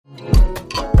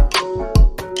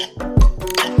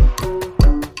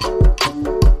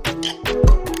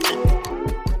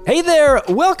Hey there,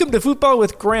 welcome to Football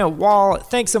with Grant Wahl.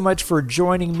 Thanks so much for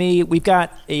joining me. We've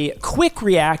got a quick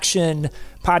reaction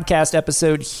podcast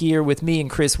episode here with me and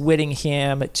Chris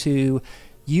Whittingham to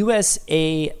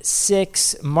USA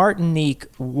 6, Martinique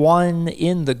 1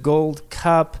 in the Gold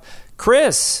Cup.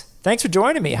 Chris, thanks for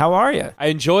joining me. How are you? I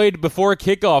enjoyed before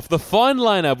kickoff the fun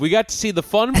lineup. We got to see the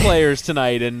fun players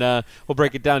tonight, and we'll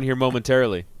break it down here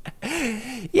momentarily.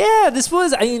 Yeah, this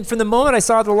was, from the moment I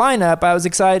saw the lineup, I was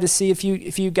excited to see a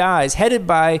few guys headed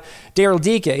by Daryl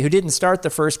Dike, who didn't start the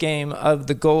first game of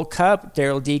the Gold Cup.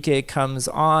 Daryl Dike comes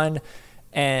on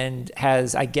and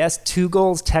has, I guess, 2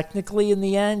 goals technically in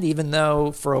the end, even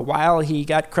though for a while he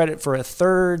got credit for a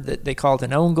third that they called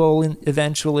an own goal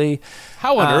eventually.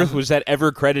 How on earth was that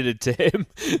ever credited to him?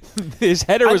 His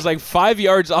header was like 5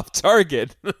 yards off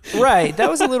target. Right,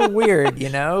 that was a little weird,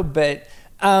 but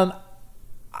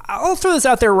I'll throw this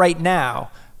out there right now.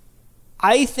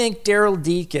 I think Daryl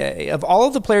Dike, of all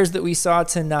of the players that we saw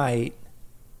tonight,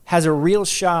 has a real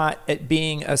shot at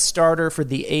being a starter for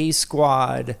the A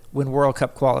squad when World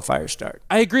Cup qualifiers start.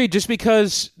 I agree, just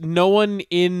because no one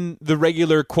in the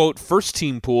regular, quote, first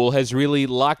team pool has really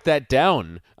locked that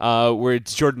down, where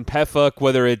it's Jordan Pefuk,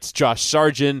 whether it's Josh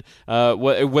Sargent,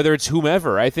 whether it's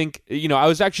whomever. I think, I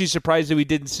was actually surprised that we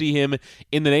didn't see him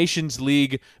in the Nations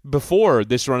League before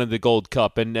this run of the Gold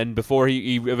Cup and before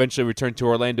he eventually returned to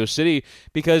Orlando City,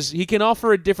 because he can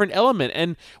offer a different element.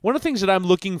 And one of the things that I'm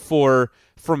looking for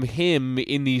from him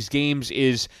in these games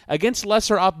is, against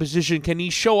lesser opposition, can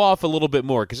he show off a little bit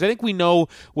more? Because I think we know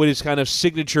what his kind of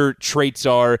signature traits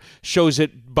are, shows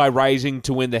it by rising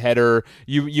to win the header.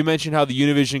 You mentioned how the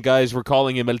Univision guys were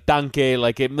calling him El Tanque,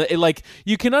 like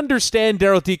you can understand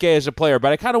Daryl Dike as a player,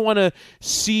 but I kind of want to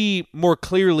see more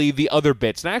clearly the other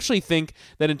bits. And I actually think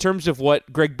that in terms of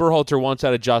what Greg Berhalter wants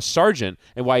out of Josh Sargent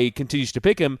and why he continues to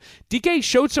pick him, Dike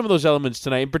showed some of those elements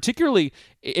tonight, in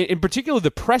particular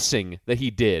the pressing that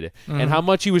he did and how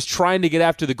much he was trying to get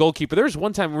after the goalkeeper. There was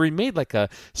one time where he made like a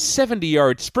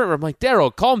 70-yard sprint where I'm like,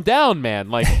 Daryl, calm down, man.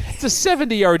 Like, it's a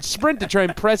 70-yard sprint to try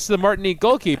and press the Martinique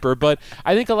goalkeeper. But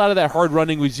I think a lot of that hard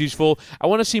running was useful. I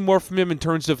want to see more from him in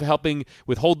terms of helping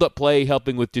with hold-up play,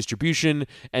 helping with distribution,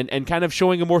 and kind of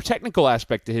showing a more technical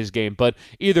aspect to his game. But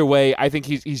either way, I think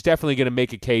he's definitely going to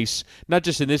make a case, not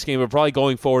just in this game, but probably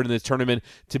going forward in this tournament,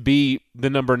 to be the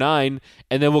number 9.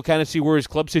 And then we'll kind of see where his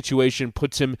club situation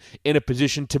puts him in a position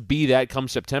to be that come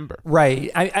September. Right.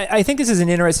 I think this is an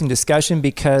interesting discussion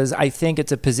because I think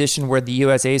it's a position where the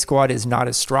USA squad is not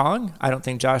as strong. I don't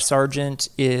think Josh Sargent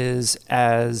is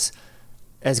as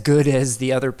good as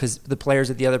the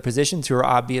players at the other positions who are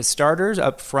obvious starters.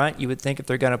 Up front, you would think if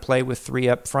they're going to play with 3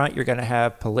 up front, you're going to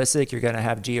have Pulisic, you're going to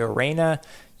have Gio Reyna.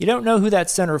 You don't know who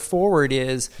that center forward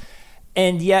is.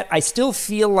 And yet I still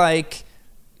feel like,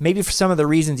 maybe for some of the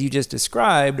reasons you just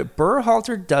described,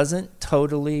 Berhalter doesn't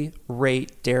totally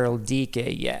rate Daryl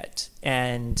Dike yet.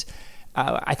 And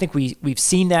I think we've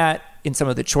seen that in some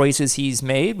of the choices he's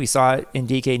made. We saw it in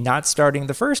Dike not starting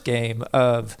the first game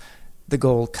of the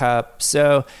Gold Cup.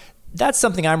 So that's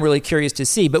something I'm really curious to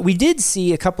see. But we did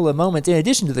see a couple of moments, in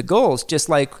addition to the goals, just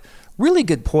like really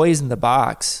good poise in the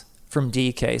box from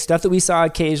Dike, stuff that we saw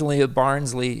occasionally at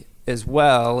Barnsley as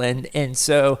well. And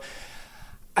so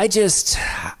I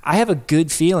have a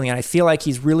good feeling, and I feel like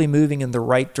he's really moving in the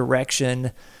right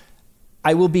direction.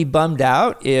 I will be bummed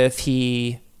out if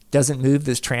he doesn't move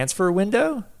this transfer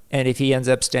window and if he ends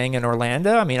up staying in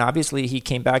Orlando. I mean, obviously he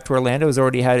came back to Orlando, has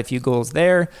already had a few goals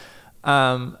there.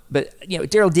 But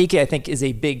Daryl Dike, I think, is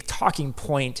a big talking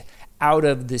point out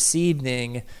of this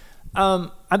evening.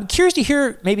 I'm curious to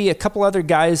hear maybe a couple other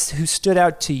guys who stood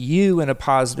out to you in a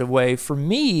positive way. For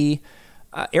me,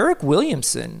 Eric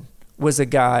Williamson was a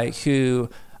guy who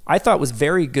I thought was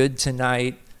very good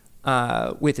tonight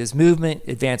with his movement,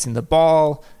 advancing the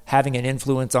ball, having an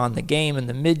influence on the game in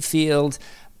the midfield,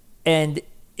 and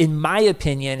in my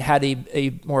opinion, had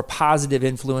a more positive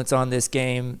influence on this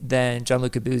game than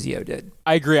Gianluca Busio did.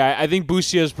 I agree. I think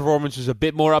Busio's performance was a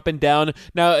bit more up and down.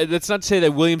 Now, that's not to say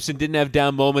that Williamson didn't have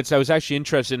down moments. I was actually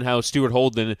interested in how Stuart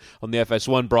Holden on the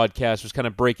FS1 broadcast was kind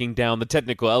of breaking down the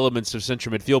technical elements of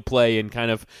central midfield play and kind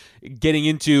of getting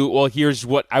into, well, here's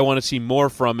what I want to see more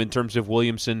from in terms of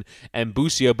Williamson and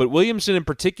Busio. But Williamson in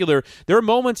particular, there are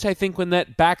moments, I think, when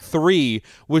that back 3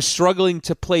 was struggling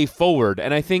to play forward.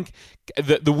 And I think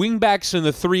the wing-backs and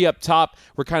the 3 up top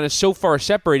were kind of so far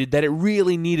separated that it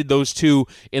really needed those 2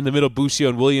 in the middle, Busio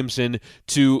and Williamson,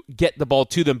 to get the ball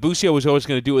to them. Busio was always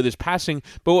going to do it with his passing,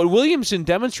 but what Williamson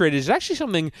demonstrated is actually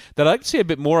something that I like to say a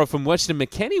bit more of from Weston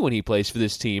McKennie when he plays for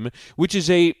this team, which is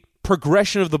a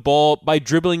progression of the ball by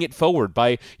dribbling it forward.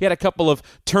 He had a couple of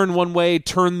turn one way,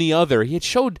 turn the other. He had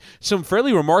showed some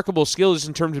fairly remarkable skills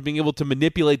in terms of being able to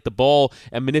manipulate the ball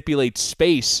and manipulate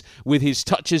space with his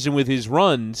touches and with his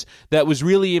runs. That was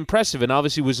really impressive, and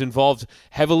obviously was involved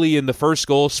heavily in the first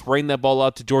goal, spraying that ball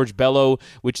out to George Bello,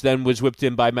 which then was whipped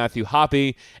in by Matthew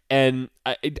Hoppe, and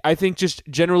I think just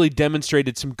generally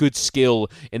demonstrated some good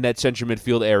skill in that central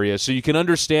midfield area. So you can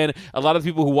understand a lot of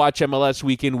people who watch MLS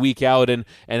week in, week out, and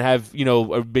have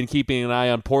been keeping an eye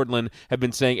on Portland have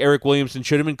been saying Eric Williamson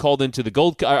should have been called into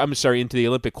into the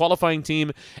Olympic qualifying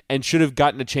team and should have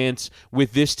gotten a chance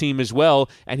with this team as well.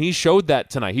 And he showed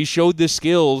that tonight. He showed the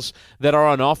skills that are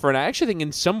on offer. And I actually think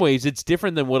in some ways it's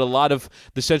different than what a lot of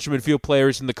the central midfield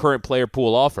players in the current player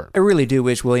pool offer. I really do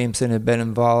wish Williamson had been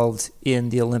involved in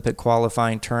the Olympic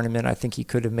qualifying tournament. I think he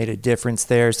could have made a difference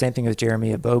there. Same thing with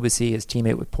Jeremy Ebobisse, his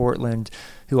teammate with Portland,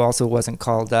 who also wasn't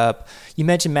called up. You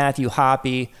mentioned Matthew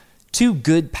Hoppe. 2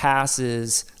 good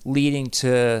passes leading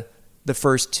to the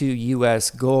first 2 U.S.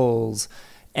 goals.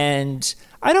 And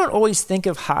I don't always think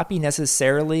of Hoppe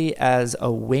necessarily as a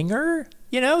winger.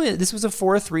 This was a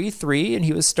 4-3-3, and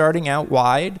he was starting out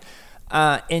wide,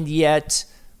 and yet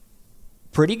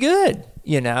pretty good.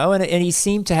 And he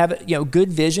seemed to have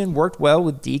good vision, worked well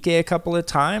with Dike a couple of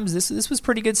times. This was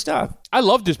pretty good stuff. I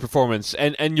loved his performance,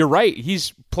 and you're right.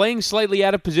 He's playing slightly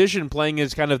out of position, playing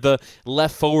as kind of the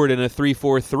left forward in a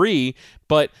 3-4-3,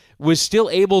 but was still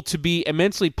able to be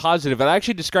immensely positive. And I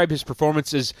actually describe his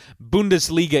performance as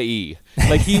Bundesliga-y.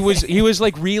 Like he was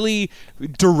like really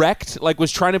direct, like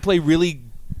was trying to play really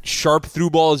sharp through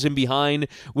balls in behind,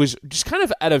 was just kind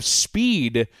of out of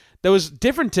speed that was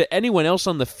different to anyone else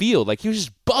on the field. Like he was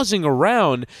just buzzing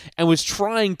around and was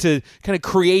trying to kind of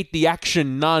create the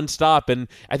action nonstop. And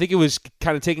I think it was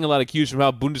kind of taking a lot of cues from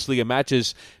how Bundesliga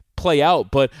matches play out,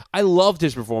 but I loved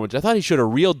his performance. I thought he showed a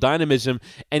real dynamism,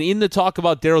 and in the talk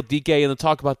about Daryl Dike and the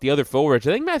talk about the other forwards,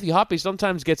 I think Matthew Hoppe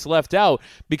sometimes gets left out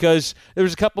because there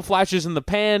was a couple flashes in the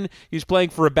pan. He's playing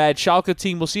for a bad Schalke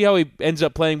team. We'll see how he ends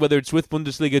up playing, whether it's with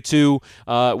Bundesliga 2,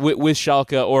 with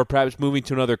Schalke, or perhaps moving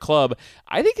to another club.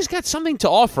 I think he's got something to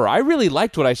offer. I really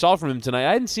liked what I saw from him tonight.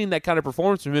 I hadn't seen that kind of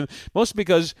performance from him, mostly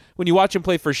because when you watch him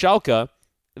play for Schalke,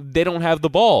 they don't have the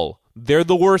ball. They're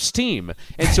the worst team.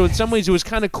 And so in some ways it was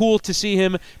kind of cool to see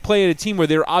him play at a team where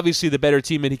they're obviously the better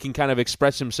team and he can kind of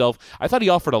express himself. I thought he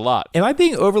offered a lot. Am I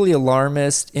being overly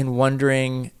alarmist in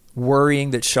worrying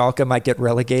that Schalke might get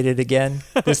relegated again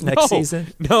this next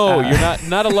season? No, you're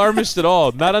not alarmist at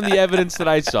all. Not on the evidence that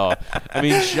I saw. I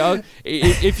mean, Schalke,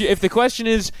 if the question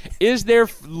is there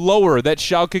lower that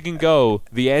Schalke can go,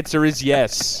 the answer is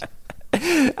yes.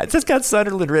 It's just got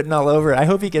Sunderland written all over it. I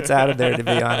hope he gets out of there, to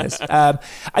be honest.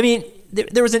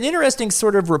 There was an interesting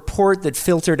sort of report that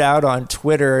filtered out on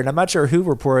Twitter, and I'm not sure who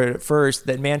reported it first,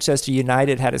 that Manchester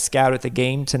United had a scout at the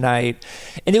game tonight.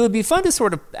 And it would be fun to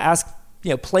sort of ask,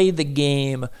 play the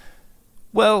game,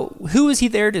 well, who is he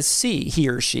there to see, he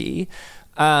or she?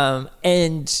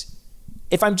 And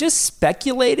if I'm just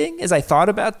speculating as I thought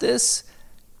about this,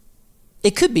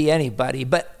 it could be anybody,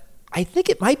 but I think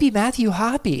it might be Matthew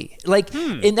Hoppe.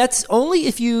 And that's only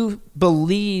if you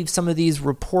believe some of these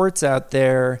reports out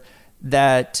there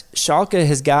that Schalke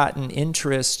has gotten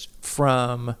interest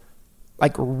from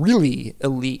really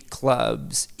elite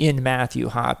clubs in Matthew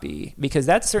Hoppe, because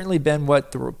that's certainly been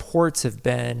what the reports have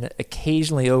been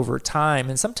occasionally over time.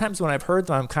 And sometimes when I've heard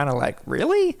them, I'm kind of like,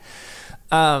 really?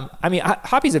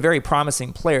 Hoppe's a very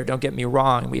promising player, don't get me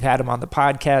wrong. We've had him on the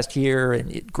podcast here,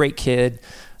 and great kid.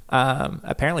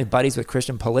 Apparently buddies with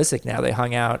Christian Pulisic now. They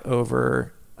hung out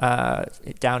over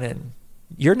down in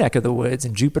your neck of the woods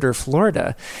in Jupiter,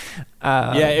 Florida.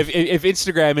 If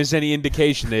Instagram is any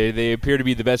indication, they appear to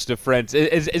be the best of friends.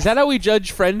 Is that how we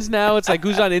judge friends now? It's like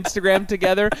who's on Instagram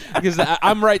together? Because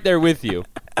I'm right there with you.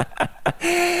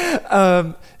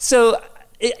 So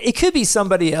it could be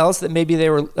somebody else that maybe they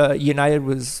were United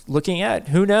was looking at.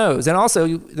 Who knows? And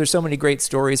also, there's so many great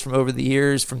stories from over the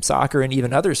years from soccer and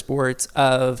even other sports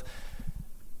of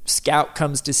scout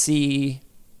comes to see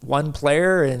one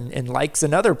player and likes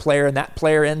another player, and that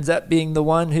player ends up being the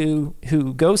one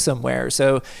who goes somewhere.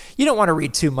 So you don't want to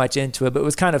read too much into it, but it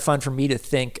was kind of fun for me to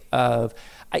think of.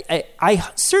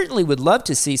 I certainly would love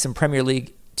to see some Premier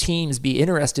League teams be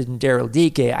interested in Daryl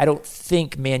Dike, I don't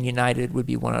think Man United would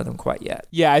be one of them quite yet.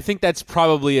 Yeah, I think that's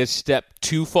probably a step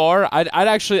too far. I'd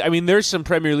actually, I mean, there's some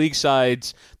Premier League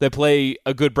sides that play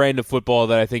a good brand of football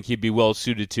that I think he'd be well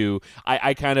suited to.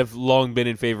 I kind of long been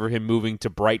in favor of him moving to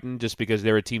Brighton just because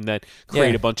they're a team that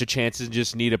create a bunch of chances and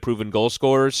just need a proven goal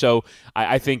scorer. So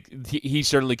I think he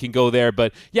certainly can go there.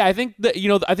 But yeah, I think that,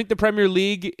 I think the Premier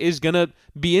League is going to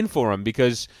be in for him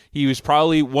because he was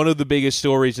probably one of the biggest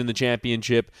stories in the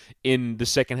Championship in the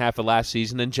second half of last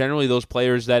season. And generally those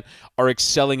players that are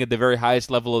excelling at the very highest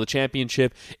level of the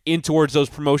Championship in towards those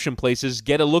promotion places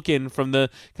get a look in from the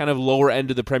kind of lower end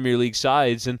of the Premier League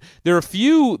sides. And there are a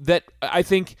few that I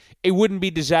think it wouldn't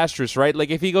be disastrous, right? Like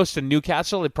if he goes to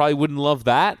Newcastle, I probably wouldn't love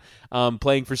that.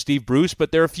 Playing for Steve Bruce,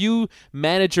 but there are a few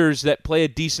managers that play a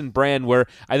decent brand where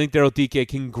I think Daryl Dike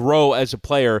can grow as a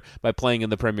player by playing in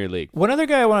the Premier League. One other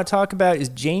guy I want to talk about is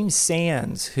James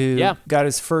Sands, who got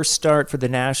his first start for the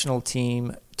national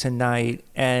team tonight,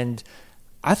 and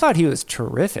I thought he was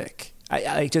terrific.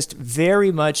 I just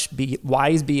very much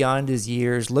wise beyond his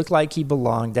years, looked like he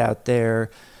belonged out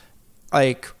there.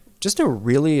 Like, just a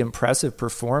really impressive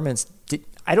performance.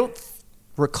 I don't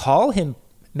recall him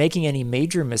making any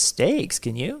major mistakes,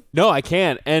 can you? No, I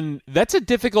can't. And that's a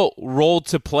difficult role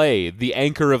to play, the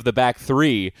anchor of the back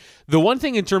three. The one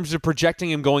thing in terms of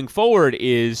projecting him going forward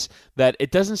is that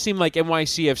it doesn't seem like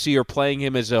NYCFC are playing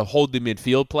him as a holding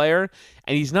midfield player,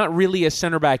 and he's not really a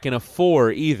center back in a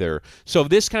four either. So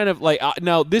this kind of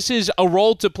now this is a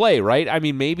role to play, right? I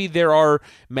mean, maybe there are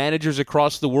managers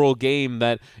across the world game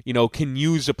that, can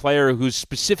use a player whose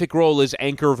specific role is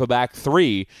anchor of a back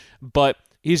three, but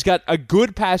he's got a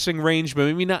good passing range, but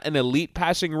maybe not an elite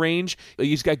passing range.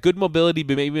 He's got good mobility,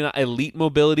 but maybe not elite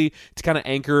mobility to kind of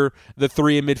anchor the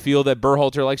three in midfield that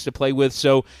Berhalter likes to play with.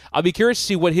 So I'll be curious to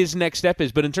see what his next step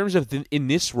is. But in terms of in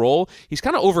this role, he's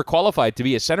kind of overqualified to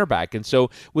be a center back, and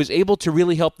so was able to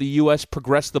really help the U.S.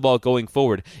 progress the ball going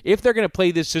forward. If they're going to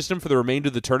play this system for the remainder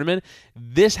of the tournament,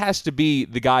 this has to be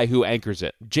the guy who anchors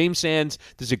it. James Sands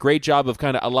does a great job of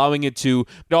kind of allowing it to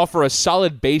offer a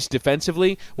solid base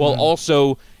defensively while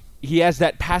also he has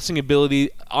that passing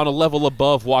ability on a level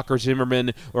above Walker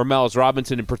Zimmerman or Miles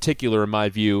Robinson in particular, in my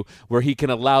view, where he can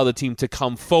allow the team to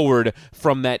come forward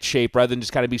from that shape rather than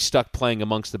just kind of be stuck playing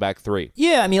amongst the back three.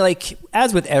 Yeah, I mean, like,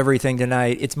 as with everything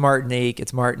tonight, it's Martinique.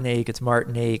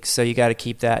 So you got to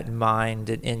keep that in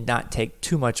mind and not take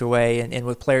too much away. And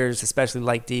with players, especially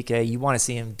like Dike, you want to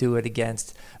see him do it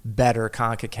against better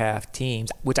CONCACAF teams,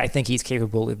 which I think he's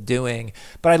capable of doing.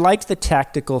 But I liked the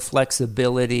tactical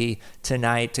flexibility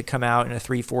tonight to come out in a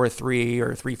 3-4-3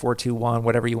 or 3-4-2-1,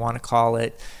 whatever you want to call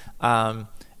it.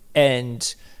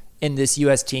 And in this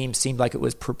U.S. team seemed like it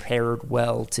was prepared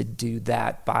well to do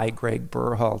that by Greg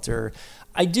Berhalter.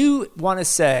 I do want to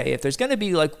say, if there's going to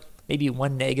be like maybe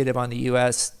one negative on the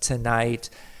U.S. tonight,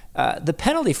 the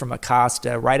penalty from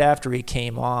Acosta right after he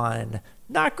came on,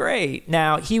 not great.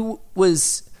 Now, he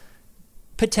was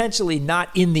potentially not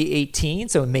in the 18,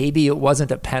 so maybe it wasn't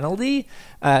a penalty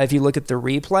if you look at the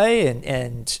replay,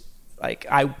 and like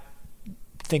I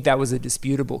think that was a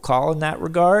disputable call in that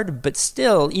regard. But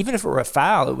still, even if it were a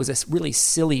foul, it was a really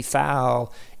silly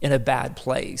foul in a bad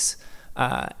place,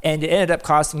 and it ended up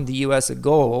costing the U.S. a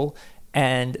goal.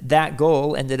 And that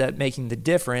goal ended up making the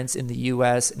difference in the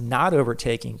U.S. not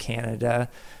overtaking Canada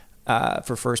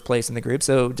for first place in the group.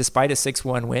 So despite a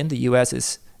 6-1 win, the U.S.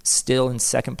 is still in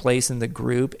second place in the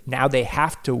group. Now they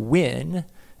have to win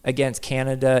against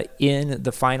Canada in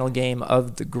the final game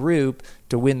of the group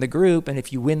to win the group. And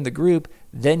if you win the group,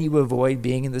 then you avoid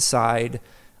being in the side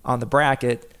on the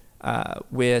bracket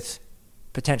with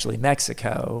potentially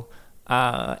Mexico.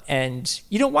 And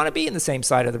you don't want to be in the same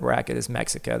side of the bracket as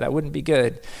Mexico. That wouldn't be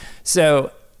good.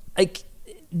 So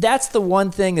that's the one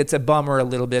thing that's a bummer a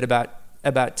little bit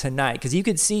about tonight, because you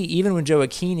could see even when Joe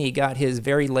Aquini got his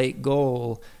very late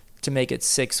goal to make it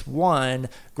 6-1,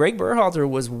 Greg Berhalter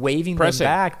was waving them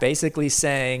back, basically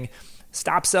saying,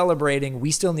 stop celebrating. We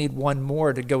still need one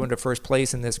more to go into first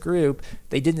place in this group.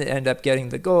 They didn't end up getting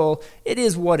the goal. It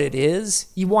is what it is.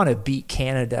 You want to beat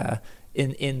Canada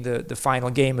in the final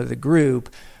game of the group,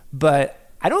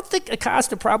 but I don't think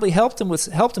Acosta probably helped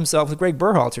himself with Greg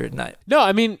Berhalter tonight. No,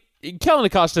 I mean, Kellen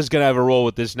Acosta is going to have a role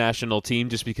with this national team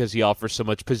just because he offers so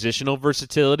much positional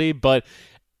versatility, but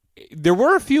there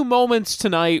were a few moments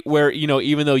tonight where,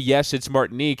 even though, yes, it's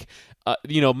Martinique,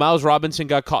 Miles Robinson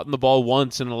got caught in the ball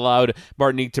once and allowed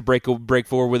Martinique to break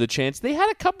forward with a chance. They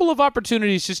had a couple of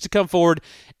opportunities just to come forward,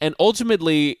 and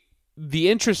ultimately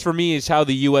the interest for me is how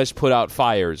the U.S. put out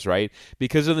fires, right?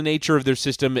 Because of the nature of their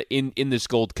system in this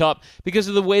Gold Cup, because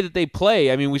of the way that they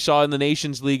play. I mean, we saw in the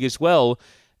Nations League as well,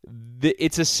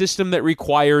 it's a system that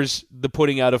requires the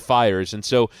putting out of fires. And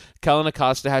so Kellyn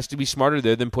Acosta has to be smarter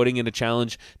there than putting in a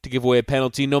challenge to give away a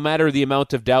penalty, no matter the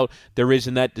amount of doubt there is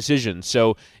in that decision.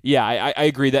 So, yeah, I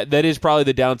agree that is probably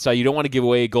the downside. You don't want to give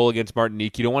away a goal against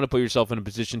Martinique. You don't want to put yourself in a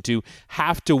position to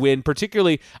have to win.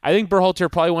 Particularly, I think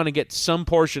Berhalter probably want to get some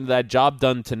portion of that job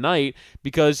done tonight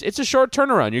because it's a short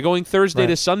turnaround. You're going Thursday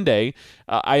to Sunday.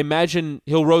 I imagine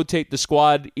he'll rotate the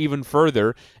squad even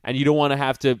further, and you don't want to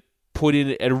have to put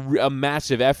in a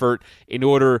massive effort in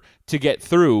order to get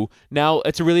through. Now,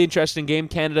 it's a really interesting game.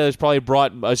 Canada has probably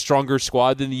brought a stronger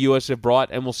squad than the U.S. have brought,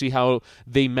 and we'll see how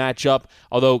they match up,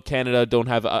 although Canada don't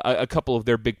have a couple of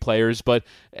their big players, but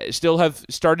still have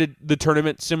started the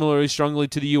tournament similarly strongly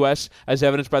to the U.S., as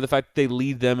evidenced by the fact that they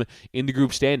lead them in the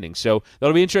group standing. So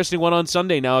that'll be an interesting one on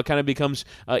Sunday. Now it kind of becomes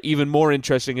even more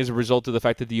interesting as a result of the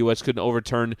fact that the U.S. couldn't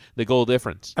overturn the goal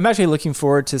difference. I'm actually looking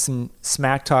forward to some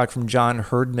smack talk from John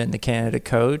Herdman, the Canada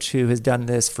coach, who has done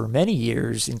this for many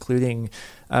years, including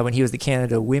when he was the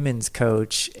Canada women's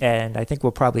coach, and I think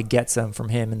we'll probably get some from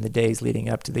him in the days leading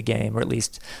up to the game, or at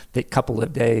least the couple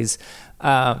of days.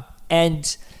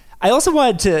 And I also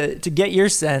wanted to get your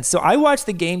sense. So I watched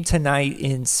the game tonight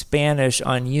in Spanish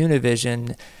on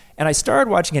Univision, and I started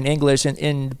watching in English,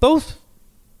 and both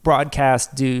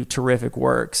broadcasts do terrific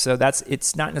work. So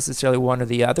it's not necessarily one or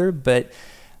the other, but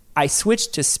I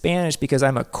switched to Spanish because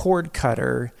I'm a cord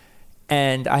cutter,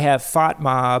 and I have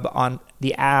FOTMob on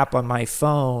the app on my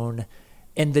phone,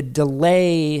 and the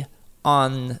delay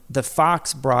on the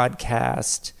Fox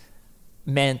broadcast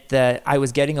meant that I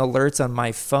was getting alerts on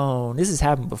my phone. This has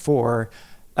happened before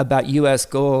about U.S.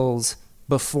 goals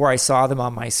before I saw them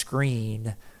on my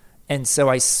screen. And so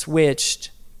I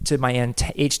switched to my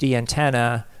HD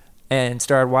antenna and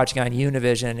started watching on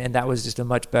Univision, and that was just a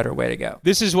much better way to go.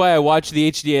 This is why I watch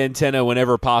the HD antenna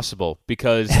whenever possible,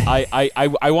 because I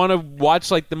want to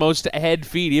watch like the most ahead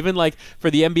feed, even like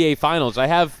for the NBA Finals. I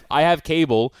have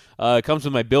cable. It comes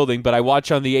with my building, but I watch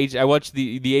the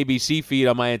ABC feed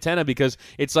on my antenna because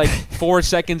it's like 4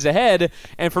 seconds ahead,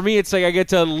 and for me it's like I get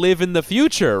to live in the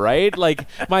future, right? Like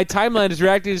my timeline is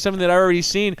reacting to something that I've already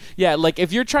seen. Yeah, like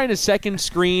if you're trying to second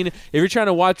screen, if you're trying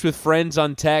to watch with friends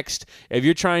on text, if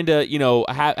you're trying to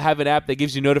have an app that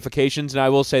gives you notifications, and I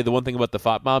will say the one thing about the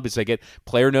FOTMob is I get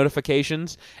player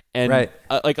notifications, and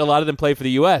like a lot of them play for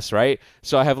the U.S., right?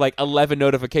 So I have like 11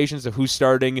 notifications of who's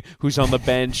starting, who's on the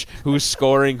bench, who's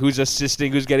scoring, who's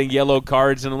assisting, who's getting yellow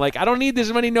cards, and I'm like, I don't need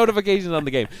this many notifications on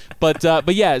the game. But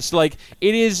yeah, it's like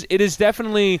it is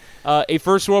definitely a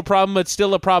first world problem, but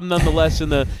still a problem nonetheless in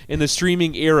the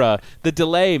streaming era. The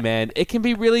delay, man, it can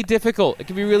be really difficult. It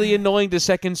can be really annoying to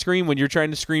second screen when you're trying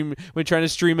to stream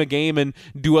a game and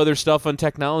do other stuff on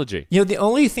technology. The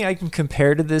only thing I can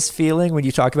compare to this feeling when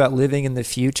you talk about living in the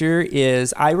future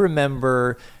is I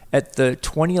remember at the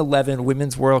 2011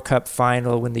 Women's World Cup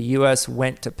final when the U.S.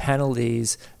 went to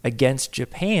penalties against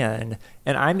Japan,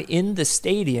 and I'm in the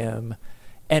stadium,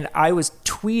 and I was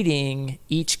tweeting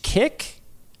each kick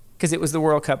because it was the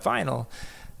World Cup final.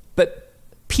 But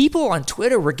people on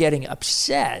Twitter were getting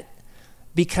upset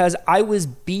because I was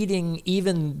beating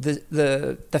even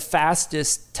the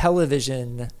fastest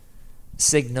television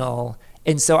signal.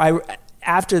 And so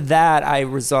after that, I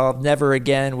resolved never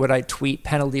again would I tweet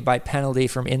penalty by penalty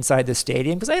from inside the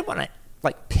stadium because I didn't want to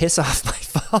piss off my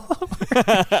followers.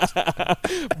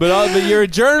 But you're a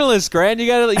journalist, Grant. You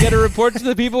gotta report to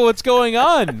the people what's going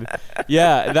on.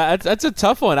 Yeah, that's a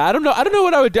tough one. I don't know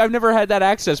what I would do. I've never had that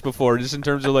access before, just in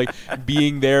terms of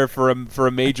being there for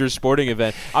a major sporting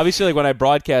event. Obviously, when I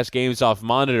broadcast games off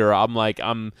monitor,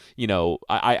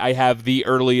 I have the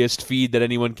earliest feed that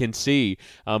anyone can see.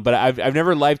 But I've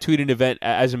never live tweeted an event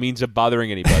as a means of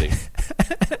bothering anybody.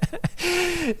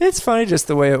 It's funny just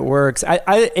the way it works.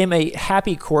 I am a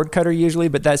happy cord cutter usually,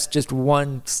 but that's just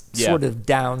one sort of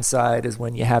downside is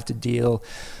when you have to deal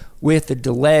with the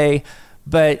delay.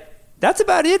 But that's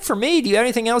about it for me. Do you have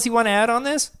anything else you want to add on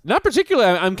this? Not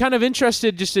particularly. I'm kind of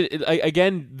interested just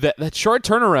again, that short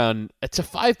turnaround. It's a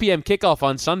 5 p.m. kickoff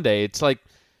on Sunday. It's like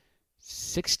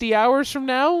 60 hours from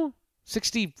now?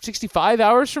 65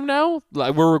 hours from now?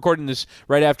 We're recording this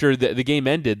right after the game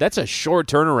ended. That's a short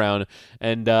turnaround,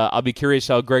 and I'll be curious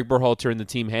how Greg Berhalter and the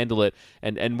team handle it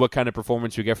and what kind of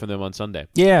performance we get from them on Sunday.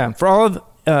 Yeah, for all of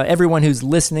everyone who's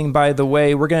listening, by the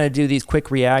way, we're going to do these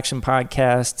quick reaction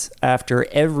podcasts after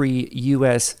every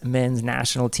U.S. men's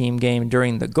national team game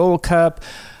during the Gold Cup.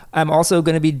 I'm also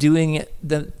going to be doing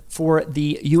for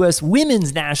the U.S.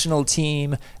 women's national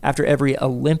team after every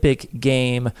Olympic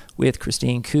game with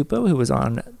Christine Cupo, who was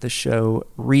on the show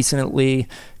recently.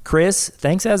 Chris,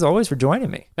 thanks as always for joining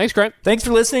me. Thanks, Grant. Thanks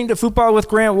for listening to Football with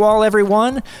Grant Wahl,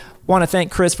 everyone. Want to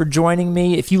thank Chris for joining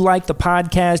me. If you like the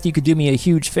podcast, you could do me a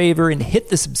huge favor and hit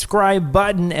the subscribe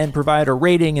button and provide a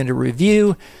rating and a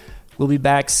review. We'll be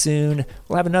back soon.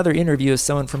 We'll have another interview with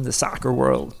someone from the soccer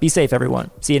world. Be safe,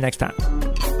 everyone. See you next time.